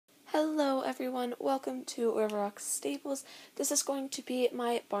Hello everyone, welcome to River Rock Stables. This is going to be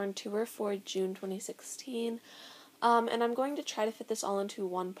my barn tour for June 2016, and I'm going to try to fit this all into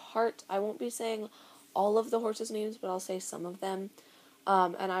one part. I won't be saying all of the horses' names, but I'll say some of them,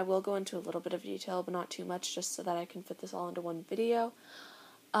 and I will go into a little bit of detail, but not too much, just so that I can fit this all into one video.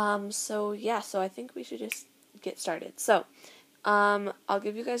 So I think we should just get started. So, I'll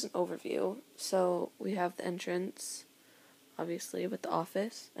give you guys an overview. So, we have the entrance, obviously, with the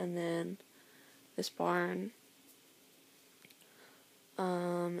office, and then this barn,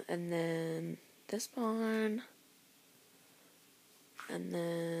 and then this barn, and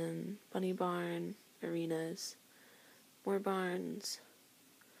then bunny barn, arenas, more barns,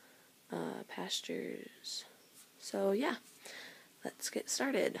 pastures. So yeah, let's get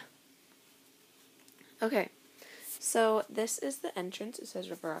started. Okay, so this is the entrance. It says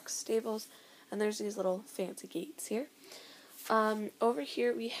River Rock Stables, and there's these little fancy gates here. Over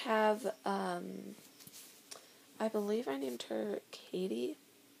here we have, I believe I named her Katie,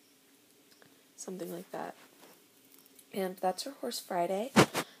 something like that, and that's her horse Friday,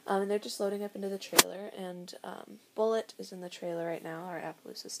 and they're just loading up into the trailer, and, Bullet is in the trailer right now, our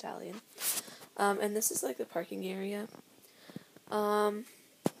Appaloosa stallion, and this is like the parking area. I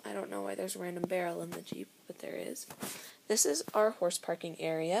don't know why there's a random barrel in the Jeep, but there is. This is our horse parking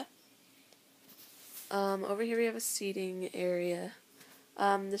area. Over here we have a seating area.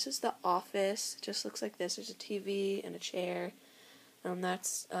 This is the office. It just looks like this. There's a TV and a chair.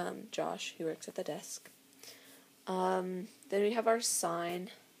 That's, Josh, who works at the desk. Then we have our sign.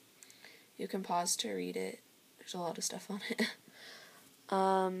 You can pause to read it. There's a lot of stuff on it.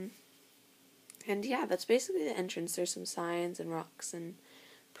 And yeah, that's basically the entrance. There's some signs and rocks and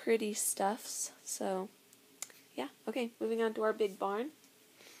pretty stuffs. So, yeah. Okay, moving on to our big barn.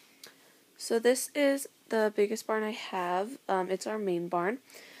 So this is the biggest barn I have. It's our main barn.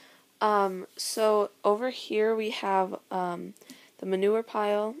 So over here we have the manure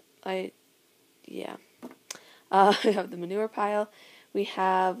pile. We have the manure pile. We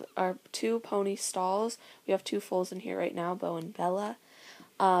have our two pony stalls. We have two foals in here right now, Bo and Bella.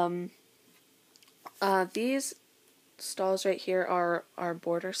 These stalls right here are our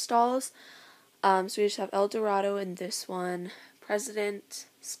border stalls. So we just have El Dorado in this one, President,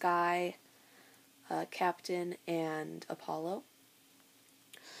 Sky, Captain, and Apollo.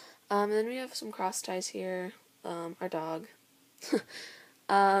 And then we have some cross ties here, our dog.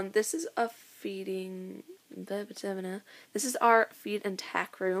 This is a feeding, this is our feed and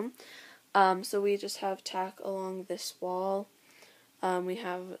tack room. So we just have tack along this wall. We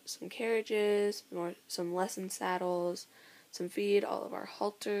have some carriages, some lesson saddles, some feed, all of our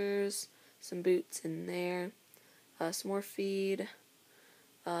halters, some boots in there, some more feed,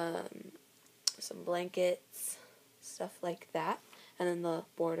 some blankets, stuff like that, and then the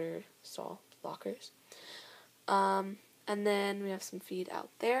border stall lockers. And then we have some feed out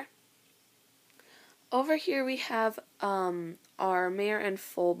there. Over here we have our mare and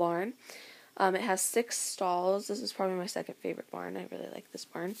foal barn. It has 6 stalls. This is probably my second favorite barn. I really like this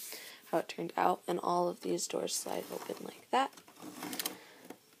barn, how it turned out, and all of these doors slide open like that.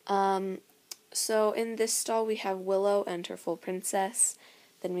 So in this stall we have Willow and her foal princess.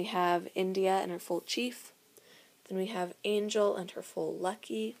 Then we have India and her foal chief. Then we have Angel and her foal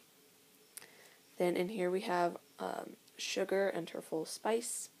Lucky. Then in here we have Sugar and her foal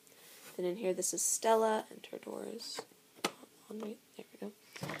Spice. Then in here this is Stella and her doors. There we go.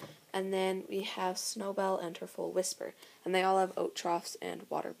 And then we have Snowbell and her foal Whisper. And they all have oat troughs and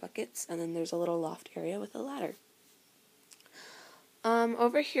water buckets. And then there's a little loft area with a ladder.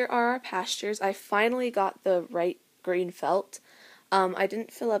 Over here are our pastures. I finally got the right green felt. I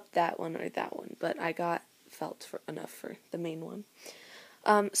didn't fill up that one or that one, but I got felt enough for the main one.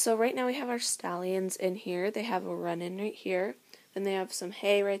 So right now we have our stallions in here. They have a run-in right here. Then they have some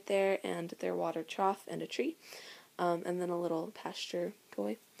hay right there and their water trough and a tree. And then a little pasture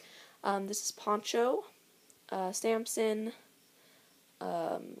toy. This is Poncho, Samson,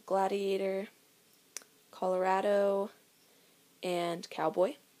 Gladiator, Colorado, and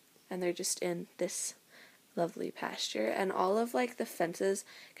Cowboy. And they're just in this lovely pasture. And all of, like, the fences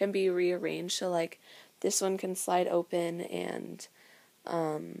can be rearranged. So, like, this one can slide open and,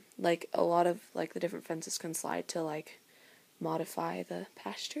 like, a lot of, like, the different fences can slide to, like, modify the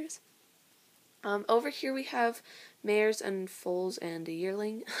pastures. Over here we have mares and foals and a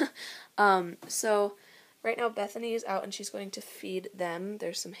yearling. So right now Bethany is out and she's going to feed them.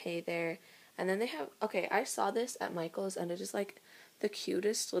 There's some hay there. And then they have, okay, I saw this at Michael's and it is like the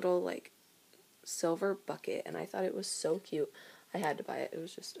cutest little like silver bucket and I thought it was so cute. I had to buy it. It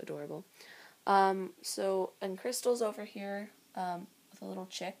was just adorable. And Crystal's over here with a little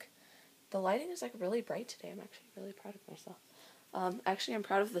chick. the lighting is like really bright today. I'm actually really proud of myself. Actually, I'm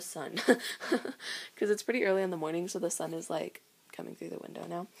proud of the sun because it's pretty early in the morning, so the sun is like coming through the window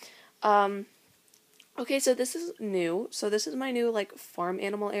now. Okay, so this is new. So this is my new like farm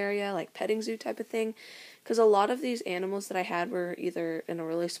animal area, like petting zoo type of thing, because a lot of these animals that I had were either in a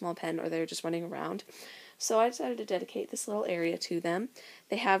really small pen or they were just running around. So I decided to dedicate this little area to them.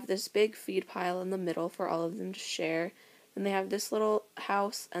 They have this big feed pile in the middle for all of them to share. Then they have this little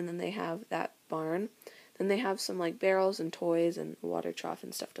house, and then they have that barn. Then they have some like barrels and toys and water trough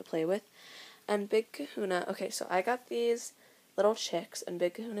and stuff to play with. And Big Kahuna, okay, so I got these little chicks, and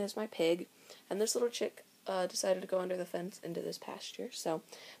Big Kahuna is my pig. And this little chick decided to go under the fence into this pasture. So,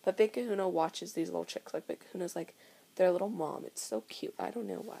 but Big Kahuna watches these little chicks. Like Big Kahuna's like their little mom. It's so cute. I don't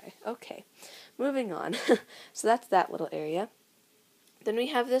know why. Okay, moving on. So that's that little area. Then we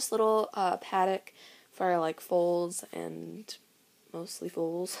have this little paddock for like foals and mostly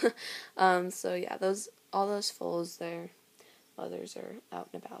foals. So yeah, all those foals, their mothers are out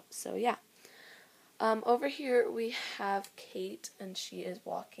and about. So yeah. Over here we have Kate, and she is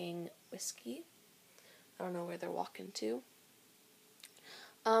walking Whiskey. I don't know where they're walking to.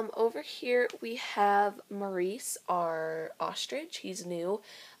 Over here we have Maurice, our ostrich. He's new.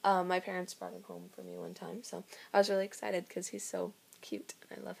 My parents brought him home for me one time, so I was really excited because he's so cute,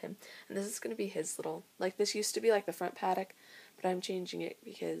 and I love him. And this is going to be his little, like this used to be like the front paddock, but I'm changing it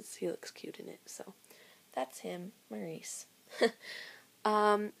because he looks cute in it. So that's him, Maurice.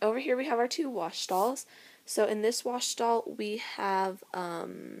 Over here we have our 2 wash stalls. So in this wash stall we have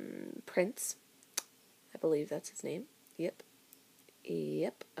Prince. I believe that's his name.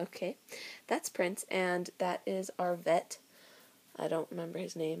 Yep, okay. That's Prince, and that is our vet. I don't remember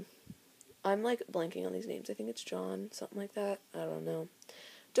his name. I'm like blanking on these names. I think it's John, something like that. I don't know.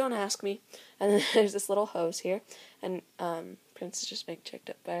 Don't ask me. And then there's this little hose here, and Prince is just being checked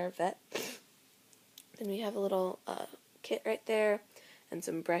up by our vet. Then we have a little kit right there, and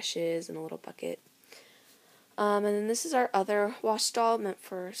some brushes and a little bucket. And then this is our other wash stall meant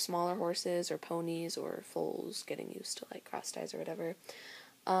for smaller horses or ponies or foals getting used to like cross ties or whatever.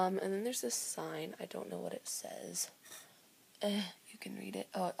 And then there's this sign. I don't know what it says. You can read it.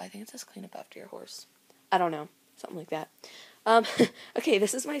 Oh, I think it says clean up after your horse. I don't know. Something like that. Okay,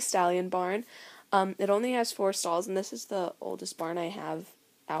 this is my stallion barn. It only has 4 stalls, and this is the oldest barn I have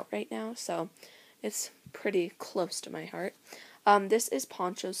out right now, so it's pretty close to my heart. This is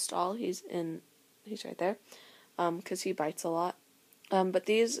Poncho's stall. He's right there, because he bites a lot. But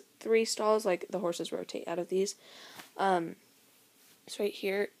these 3 stalls, like, the horses rotate out of these. So right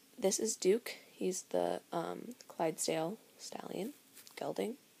here, this is Duke. He's the, Clydesdale stallion,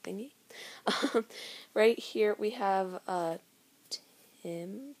 gelding thingy. Right here, we have, Tom.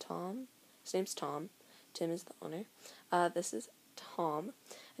 His name's Tom. Tim is the owner. This is Tom,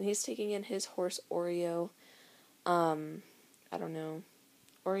 and he's taking in his horse Oreo. I don't know.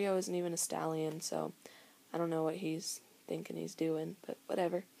 Oreo isn't even a stallion, so I don't know what he's thinking he's doing, but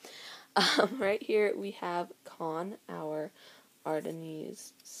whatever. Right here we have Con, our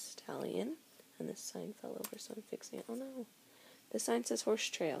Ardennes stallion, and this sign fell over, so I'm fixing it. Oh no. This sign says horse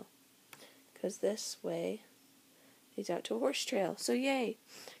trail, because this way leads out to a horse trail, so yay.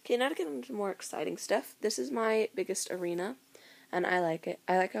 Okay, now to get into more exciting stuff. This is my biggest arena, and I like it.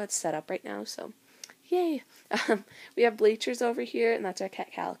 I like how it's set up right now, so yay. We have bleachers over here, and that's our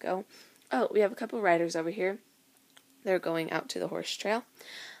cat Calico. Oh, we have a couple riders over here. They're going out to the horse trail.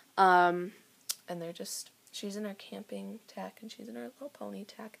 And she's in her camping tack, and she's in her little pony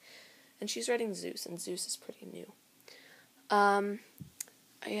tack, and she's riding Zeus, and Zeus is pretty new.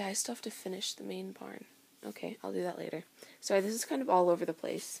 Yeah, I still have to finish the main barn. Okay, I'll do that later. Sorry, this is kind of all over the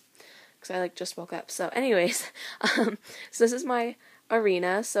place, because I, just woke up. So, anyways, so this is my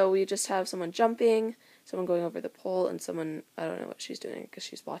arena. So we just have someone jumping, someone going over the pole, and someone, I don't know what she's doing, because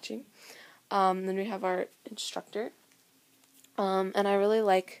she's watching. Then we have our instructor. And I really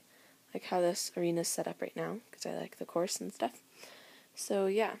like how this arena is set up right now, because I like the course and stuff. So,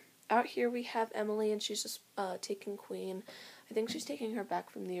 yeah. Out here we have Emily, and she's just taking Queen. I think she's taking her back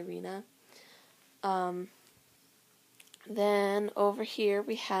from the arena. Then over here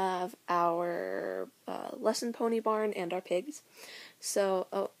we have our lesson pony barn and our pigs. So,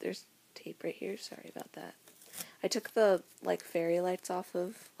 oh, there's tape right here. Sorry about that. I took the, fairy lights off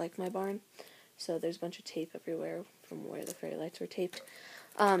of, my barn. So there's a bunch of tape everywhere from where the fairy lights were taped.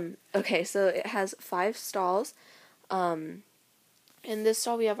 Okay, so it has 5 stalls. In this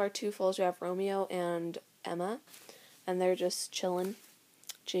stall we have our 2 foals. We have Romeo and Emma, and they're just chillin'.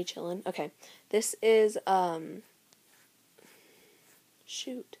 Chillin'. Okay, this is,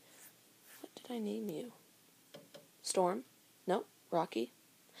 shoot. What did I name you? Storm? No? Rocky?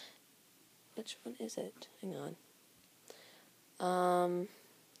 which one is it? Hang on.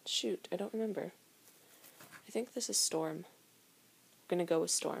 Shoot, I don't remember. I think this is Storm. I'm gonna go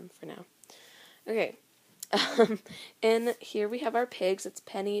with Storm for now. Okay. And here we have our pigs. It's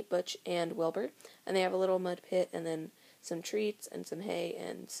Penny, Butch, and Wilbur. And they have a little mud pit and then some treats and some hay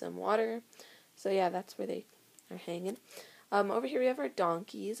and some water. So yeah, that's where they are hanging. Over here we have our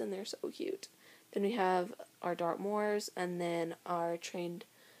donkeys, and they're so cute. Then we have our Dartmoors, and then our trained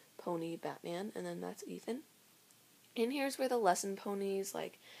pony Batman, and then that's Ethan. And here's where the lesson ponies,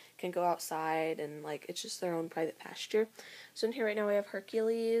 like, can go outside, and, like, it's just their own private pasture. So in here right now we have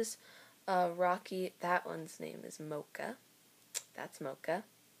Hercules, Rocky, that one's name is Mocha. That's Mocha.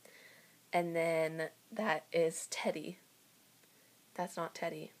 And then that is Teddy. That's not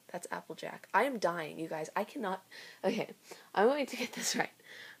Teddy. That's Applejack. I am dying, you guys. I cannot... Okay, I'm going to get this right.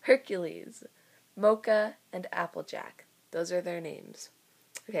 Hercules, Mocha, and Applejack. Those are their names.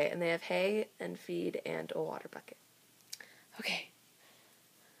 Okay, and they have hay and feed and a water bucket. Okay.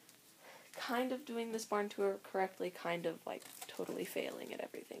 Kind of doing this barn tour correctly, kind of, like, totally failing at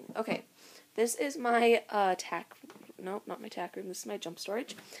everything. Okay, this is my no, not my tack room, this is my jump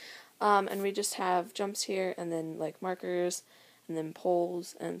storage. And we just have jumps here, and then, like, markers, and then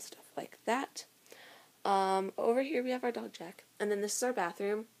poles, and stuff like that. Over here we have our dog Jack, and then this is our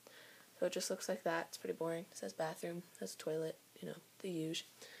bathroom. So it just looks like that. It's pretty boring. It says bathroom, it says toilet, you know, the usual.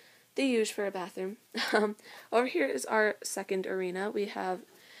 The usual for a bathroom. Over here is our second arena. We have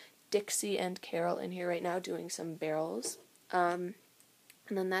Dixie and Carol in here right now doing some barrels. And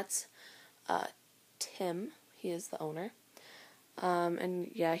then that's Tim. He is the owner.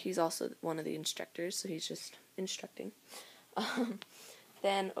 And yeah, he's also one of the instructors, so he's just instructing.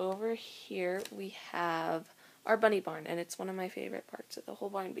 Then over here we have our bunny barn, and it's one of my favorite parts of the whole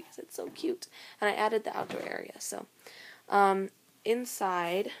barn because it's so cute. And I added the outdoor area, so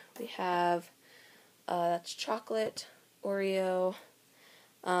inside we have that's chocolate, Oreo,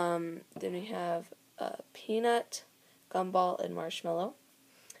 then we have peanut, gumball, and marshmallow.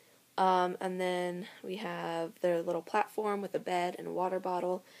 And then we have their little platform with a bed and a water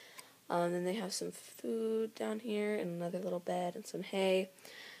bottle. Then they have some food down here and another little bed and some hay.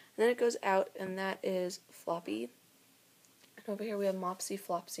 And then it goes out, and that is Floppy. And over here we have Mopsy,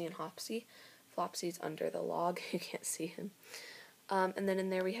 Flopsy, and Hopsy. Flopsy's under the log. You can't see him. And then in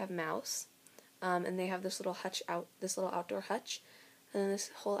there we have Mouse. And they have this little outdoor hutch. And then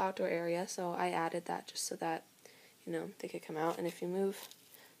this whole outdoor area. So I added that just so that, you know, they could come out. And if you move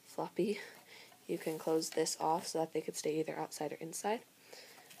Floppy, you can close this off so that they could stay either outside or inside.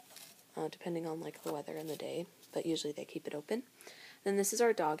 Depending on, like, the weather and the day. But usually they keep it open. Then this is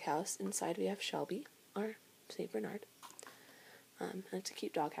our doghouse. Inside we have Shelby, our St. Bernard. And it's a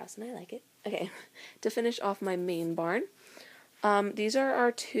cute doghouse, and I like it. Okay, to finish off my main barn, these are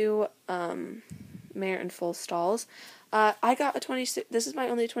our two mare and foal stalls. I got this is my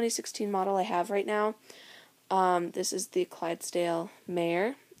only 2016 model I have right now. This is the Clydesdale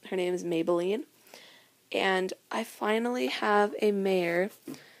mare. Her name is Maybelline. And I finally have a mare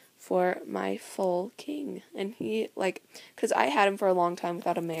for my foal king. And he, like, because I had him for a long time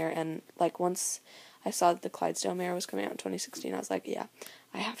without a mare, and, like, once I saw that the Clydesdale mare was coming out in 2016, I was like, yeah,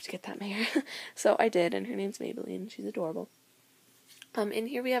 I have to get that mare. So I did, and her name's Maybelline. She's adorable. In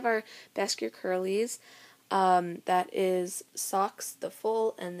here we have our Basquiat Curlies. That is Socks, the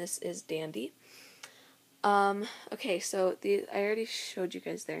foal, and this is Dandy. Okay, so I already showed you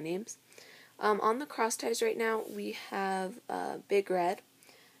guys their names. On the cross ties right now, we have Big Red,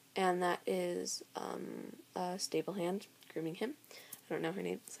 and that is Stable Hand, grooming him. I don't know her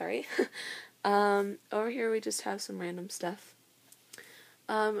name, sorry. Over here we just have some random stuff.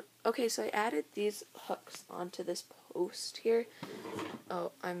 Okay, so I added these hooks onto this post here.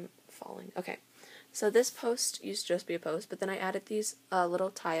 Oh, I'm falling. Okay, so this post used to just be a post, but then I added these little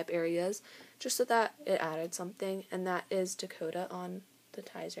tie-up areas just so that it added something, and that is Dakota on the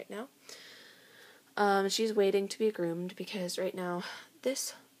ties right now. She's waiting to be groomed because right now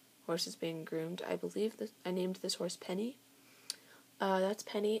this horse is being groomed. I believe that I named this horse Penny. That's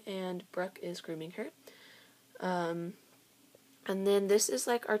Penny, and Brooke is grooming her. And then this is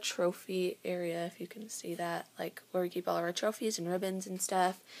like our trophy area, if you can see that, like where we keep all of our trophies and ribbons and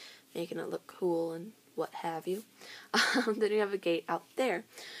stuff, making it look cool and what have you. Then we have a gate out there.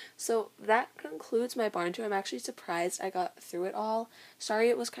 So that concludes my barn tour. I'm actually surprised I got through it all. Sorry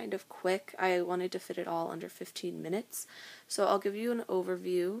it was kind of quick. I wanted to fit it all under 15 minutes. So I'll give you an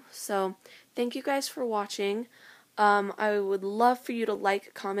overview. So thank you guys for watching. I would love for you to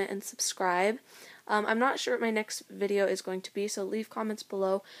like, comment, and subscribe. I'm not sure what my next video is going to be, so leave comments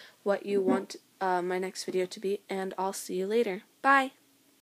below what you want my next video to be, and I'll see you later. Bye!